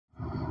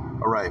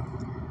All right.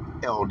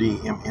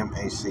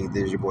 LDMMAC.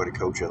 This is your boy, the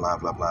Coach,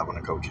 live on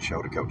the Coach Show,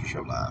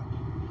 live.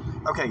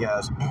 Okay,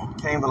 guys.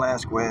 Cain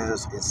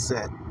Velasquez is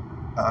set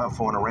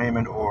for an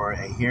arraignment or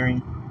a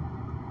hearing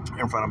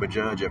in front of a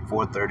judge at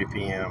 4:30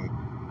 p.m.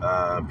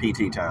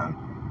 PT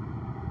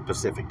time,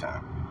 Pacific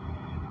time.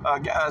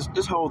 Guys,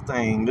 this whole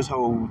thing, this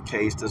whole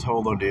case, this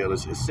whole ordeal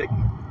is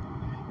sickening.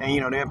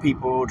 And, there are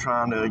people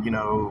trying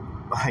to,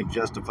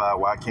 justify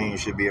why Cain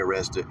should be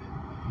arrested.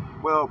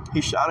 Well,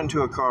 he shot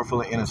into a car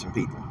full of innocent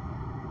people.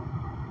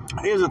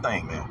 Here's the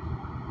thing, man.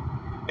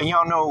 And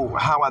y'all know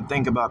how I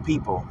think about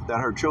people that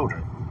hurt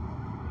children.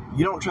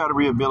 You don't try to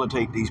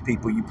rehabilitate these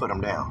people, you put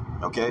them down,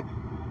 okay?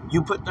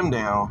 You put them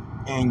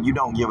down and you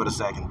don't give it a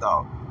second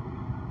thought,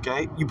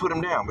 okay? You put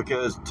them down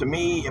because, to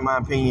me, in my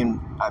opinion,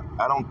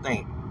 I don't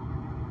think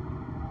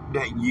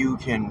that you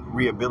can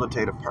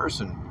rehabilitate a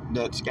person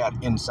that's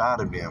got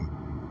inside of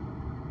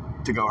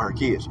them to go hurt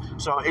kids.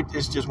 So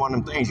it's just one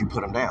of them things, you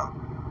put them down.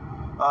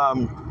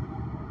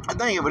 The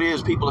thing of it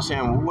is, people are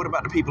saying, well, what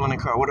about the people in the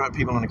car? What about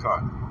people in the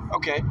car?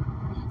 Okay,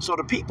 so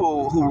the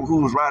people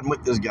who was riding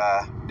with this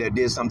guy that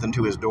did something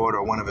to his daughter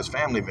or one of his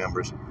family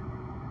members,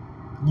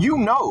 you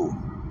know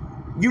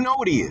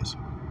what he is.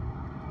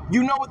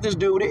 You know what this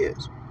dude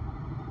is.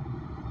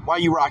 Why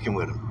you rocking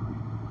with him?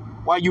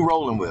 Why you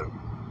rolling with him?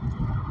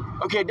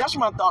 Okay, that's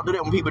my thought to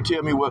that when people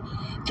tell me, well,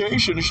 Cain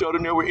shouldn't have shot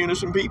in there with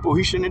innocent people.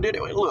 He shouldn't have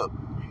did it. Look,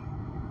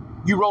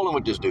 you rolling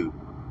with this dude.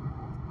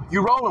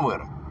 You rolling with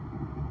him.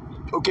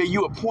 Okay,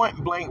 you are point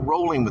blank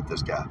rolling with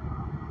this guy.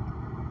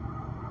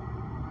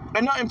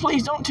 And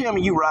please don't tell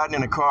me you riding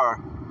in a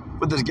car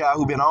with this guy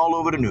who been all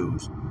over the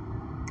news.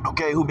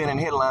 Okay, who been in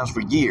headlines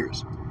for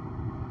years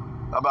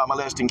about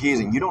molesting kids,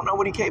 and you don't know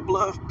what he capable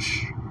of?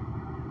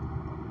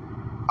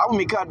 I wouldn't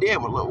be caught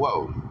dead with,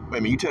 whoa, wait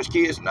a minute, you touch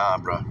kids? Nah,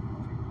 bro.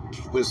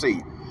 We'll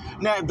see.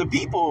 Now, if the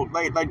people,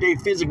 like they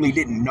physically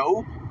didn't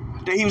know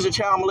that he was a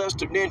child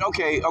molester, then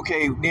okay,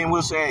 then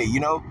we'll say,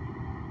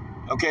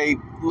 okay,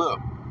 look,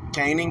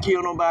 Cain didn't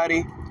kill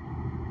nobody.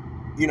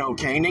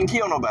 Cain didn't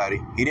kill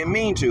nobody. He didn't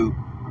mean to.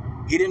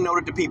 He didn't know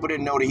that the people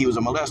didn't know that he was a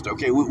molester.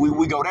 Okay,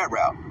 we go that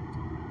route.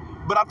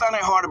 But I find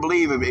it hard to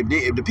believe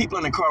if the people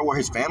in the car were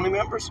his family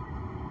members.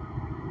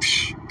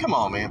 Come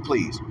on, man,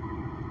 please.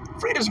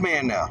 Free this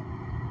man now.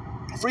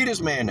 Free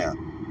this man now.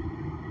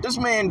 This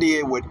man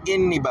did what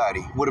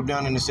anybody would have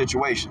done in this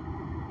situation.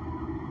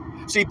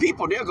 See,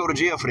 people, they'll go to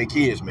jail for their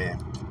kids, man.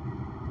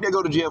 They'll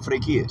go to jail for their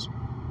kids.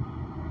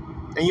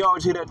 And you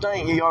always hear that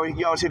thing, you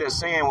always hear that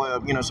saying,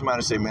 well,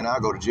 somebody say, man,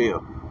 I'll go to jail.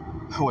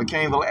 When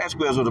Cain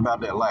Velasquez was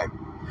about that life.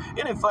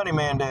 Isn't it funny,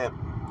 man, that,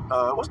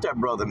 what's that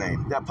brother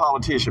name? That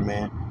politician,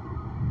 man.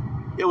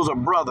 It was a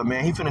brother,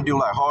 man. He finna do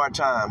like hard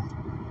time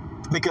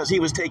because he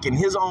was taking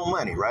his own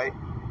money, right?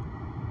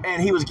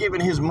 And he was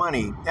giving his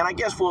money, and I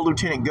guess for a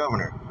lieutenant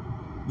governor,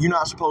 you're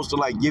not supposed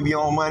to give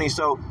your own money.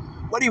 So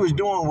what he was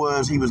doing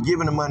was he was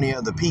giving the money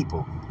of the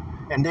people,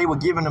 and they were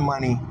giving the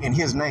money in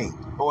his name.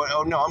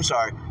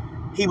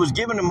 He was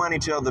giving the money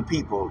to other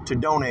people to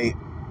donate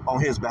on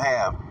his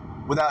behalf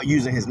without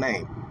using his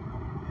name.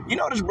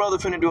 This brother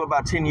finna do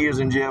about 10 years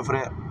in jail for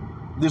that.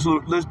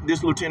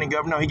 This lieutenant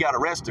governor, he got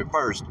arrested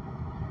first,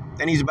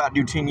 and he's about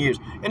to do 10 years.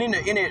 And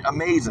isn't it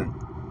amazing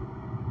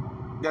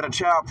that a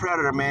child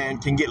predator, man,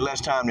 can get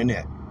less time than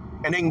that?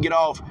 And they can get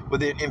off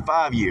in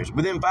 5 years.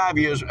 Within 5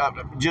 years,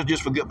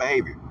 just for good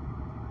behavior.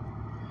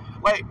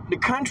 Like, the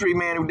country,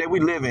 man, that we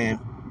live in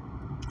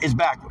is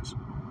backwards.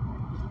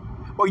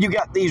 Well, you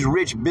got these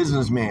rich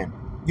businessmen.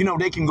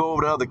 They can go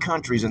over to other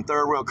countries, in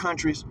third world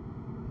countries,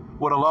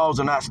 where the laws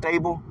are not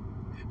stable,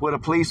 where the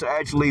police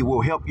actually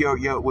will help your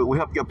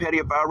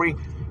pedophile ring.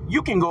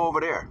 You can go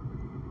over there.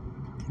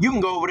 You can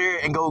go over there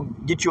and go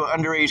get you an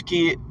underage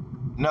kid.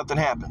 Nothing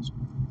happens.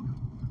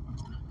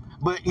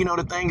 But,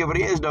 the thing of it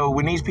is, though,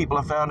 when these people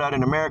are found out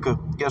in America,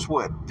 guess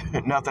what?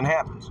 Nothing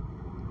happens.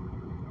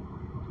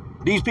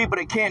 These people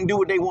that can't do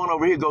what they want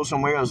over here go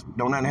somewhere else.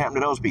 Don't nothing happen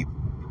to those people.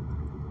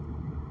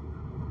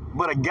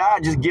 But a guy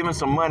just giving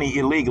some money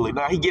illegally.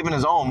 Now, he giving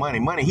his own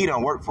money he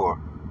don't work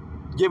for.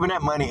 Giving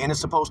that money, and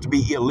it's supposed to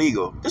be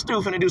illegal. This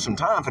dude finna do some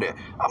time for that.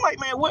 I'm like,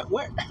 man, what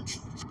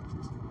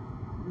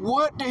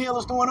the hell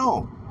is going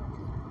on?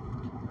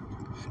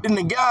 Then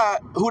the guy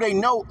who they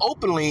know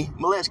openly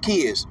molests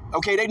kids,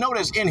 okay, they know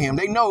that's in him.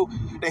 They know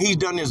that he's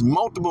done this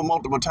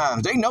multiple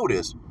times. They know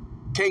this.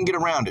 Can't get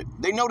around it.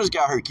 They know this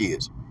guy hurt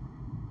kids,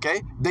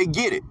 okay? They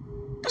get it.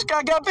 This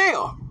guy got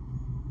bail.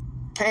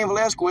 Cain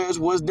Velasquez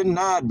was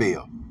denied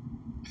bail.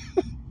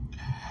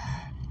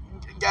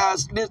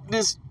 Guys,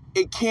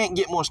 it can't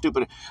get more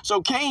stupid.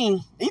 So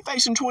Cain, he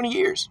facing 20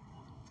 years,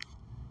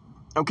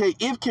 okay,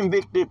 if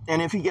convicted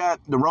and if he got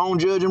the wrong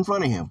judge in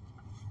front of him.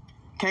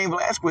 Cain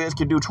Velasquez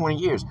could do 20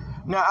 years.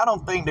 Now, I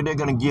don't think that they're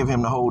going to give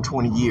him the whole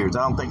 20 years.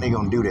 I don't think they're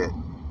going to do that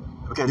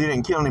because he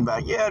didn't kill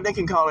anybody. Yeah, they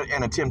can call it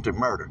an attempted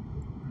murder.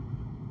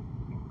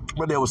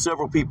 But there were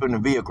several people in the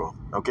vehicle,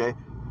 okay?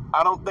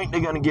 I don't think they're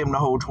going to give him the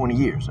whole 20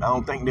 years. I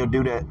don't think they'll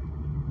do that.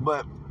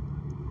 But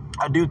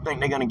I do think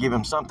they're going to give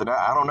him something.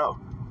 I don't know.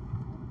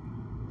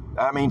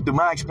 I mean, through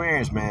my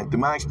experience, man,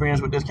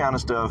 with this kind of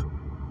stuff,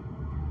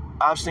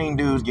 I've seen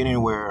dudes get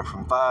anywhere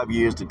from 5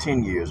 years to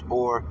 10 years,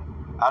 or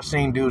I've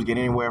seen dudes get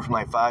anywhere from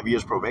like 5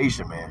 years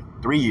probation, man,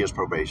 3 years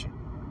probation.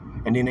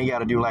 And then they got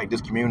to do like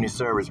this community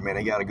service, man.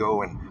 They got to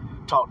go and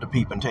talk to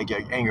people and take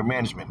anger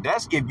management.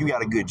 That's if you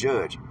got a good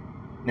judge.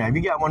 Now, if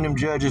you got one of them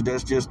judges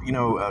that's just,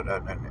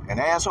 an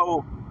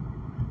asshole,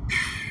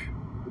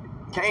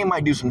 Cain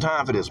might do some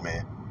time for this,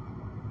 man.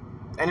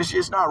 And it's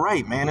just not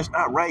right, man. It's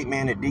not right,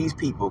 man, that these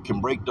people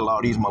can break the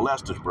law, these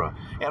molesters, bro.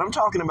 And I'm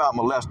talking about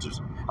molesters.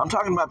 I'm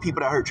talking about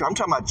people that hurt you. I'm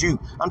talking about you.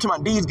 I'm talking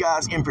about these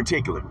guys in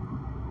particular.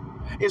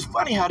 It's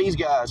funny how these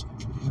guys,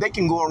 they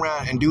can go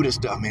around and do this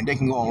stuff, man. They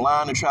can go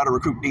online and try to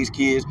recruit these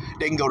kids.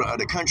 They can go to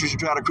other countries to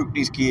try to recruit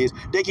these kids.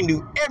 They can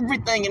do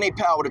everything in their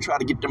power to try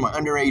to get them an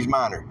underage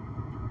minor,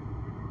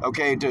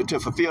 okay, to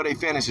fulfill their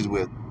fantasies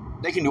with.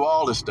 They can do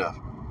all this stuff.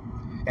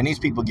 And these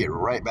people get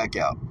right back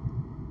out.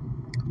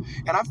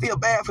 And I feel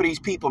bad for these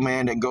people,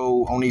 man, that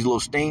go on these little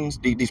stings,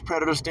 these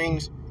predator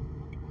stings.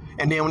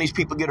 And then when these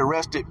people get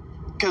arrested,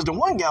 because the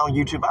one guy on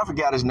YouTube, I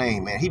forgot his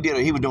name, man. He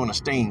was doing a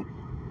sting.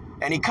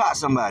 And he caught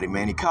somebody,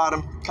 man. He caught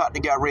him, caught the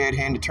guy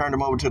red-handed, turned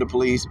him over to the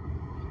police.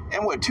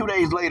 And 2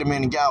 days later,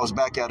 man, the guy was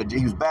back out of jail.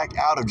 He was back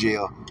out of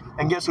jail.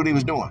 And guess what he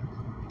was doing?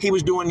 He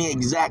was doing the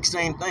exact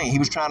same thing. He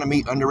was trying to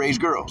meet underage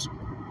girls.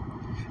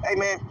 Hey,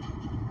 man,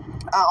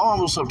 I'm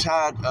almost so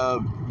tired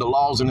of the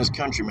laws in this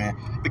country, man.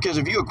 Because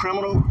if you're a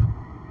criminal,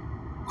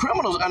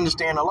 criminals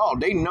understand the law.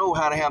 They know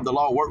how to have the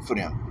law work for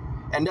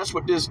them. And that's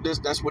what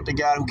that's what the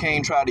guy who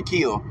Cain tried to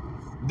kill,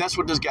 that's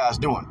what this guy's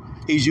doing.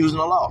 He's using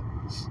the law.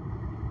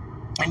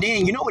 And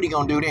then you know what he's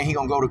going to do then? He's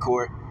going to go to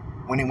court.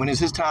 When it's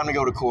his time to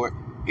go to court,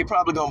 he's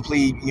probably going to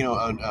plead,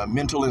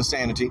 mental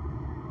insanity.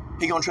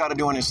 He's going to try to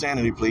do an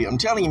insanity plea. I'm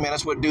telling you, man,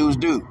 that's what dudes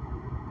do.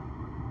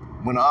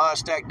 When the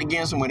odds stacked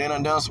against them, when they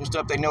done some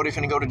stuff they know they're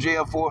finna go to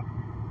jail for,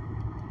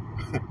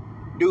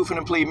 dude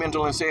finna plead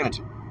mental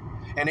insanity.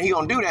 And he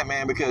going to do that,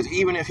 man, because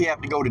even if he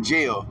have to go to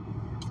jail,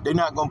 they're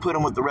not going to put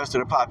him with the rest of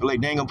the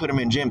population. They ain't going to put him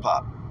in Gen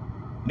Pop.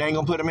 They ain't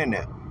going to put him in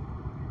there.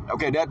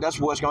 Okay, that's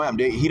what's going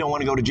to happen. He don't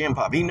want to go to Gen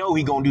Pop. He know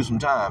he going to do some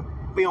time,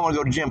 but he don't want to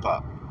go to Gen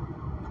Pop.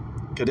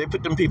 Because they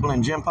put them people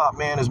in Gen Pop,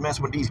 man, that's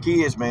messing with these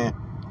kids, man.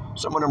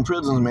 Some of them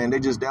prisons, man, they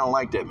don't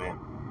like that, man.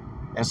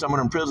 And some of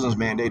them prisons,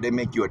 man, they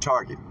make you a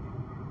target.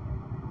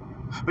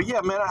 But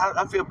yeah, man,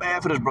 I feel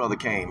bad for this brother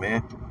Cain,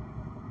 man.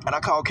 And I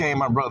call Cain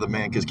my brother,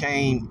 man, because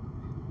Cain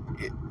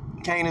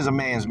is a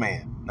man's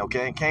man,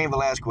 okay? Cain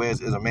Velasquez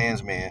is a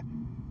man's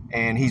man,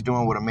 and he's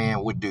doing what a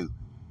man would do.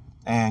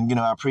 And,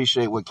 I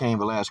appreciate what Cain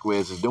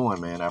Velasquez is doing,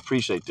 man. I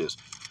appreciate this.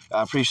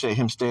 I appreciate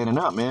him standing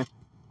up, man.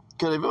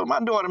 Because if it was my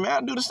daughter, man,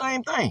 I'd do the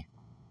same thing.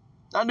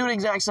 I'd do the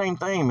exact same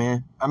thing,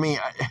 man. I mean,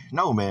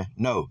 no, man.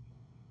 No.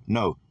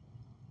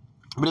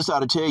 But it's how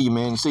to tell you,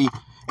 man. See,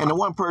 and the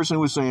one person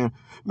who was saying,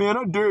 man,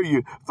 I dare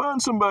you,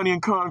 find somebody in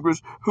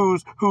Congress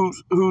who's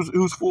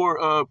for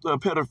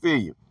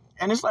pedophilia.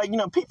 And it's like,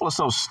 people are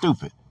so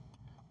stupid.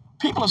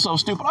 People are so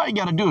stupid. All you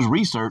got to do is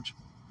research.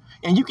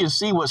 And you can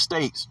see what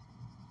states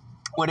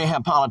where they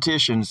have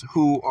politicians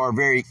who are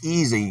very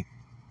easy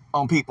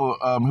on people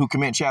who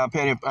commit child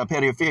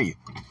pedophilia.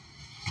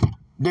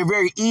 They're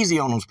very easy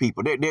on those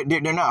people.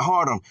 They're not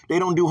hard on them. They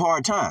don't do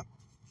hard time.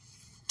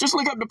 Just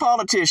look up the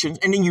politicians,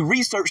 and then you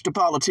research the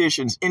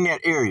politicians in that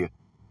area.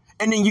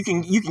 And then you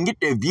can get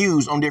their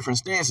views on different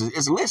stances.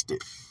 It's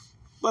listed.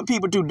 But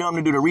people too dumb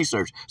to do the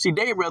research. See,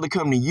 they'd rather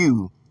come to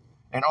you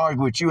and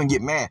argue with you and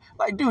get mad.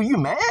 Like, dude, you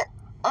mad?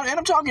 And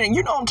I'm talking, and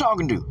you know I'm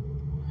talking to.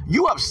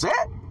 You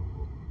upset?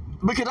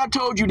 Because I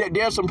told you that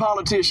there's some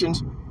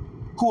politicians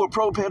who are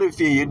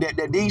pro-pedophilia,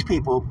 that these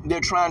people, they're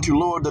trying to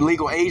lower the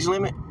legal age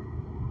limit.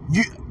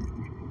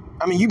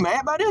 You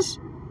mad by this?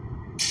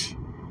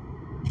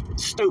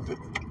 Stupid.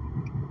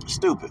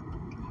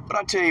 But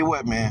I tell you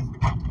what, man,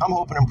 I'm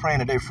hoping and praying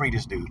that they free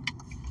this dude.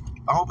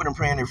 I'm hoping and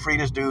praying they free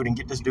this dude and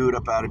get this dude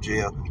up out of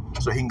jail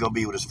so he can go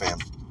be with his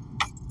family.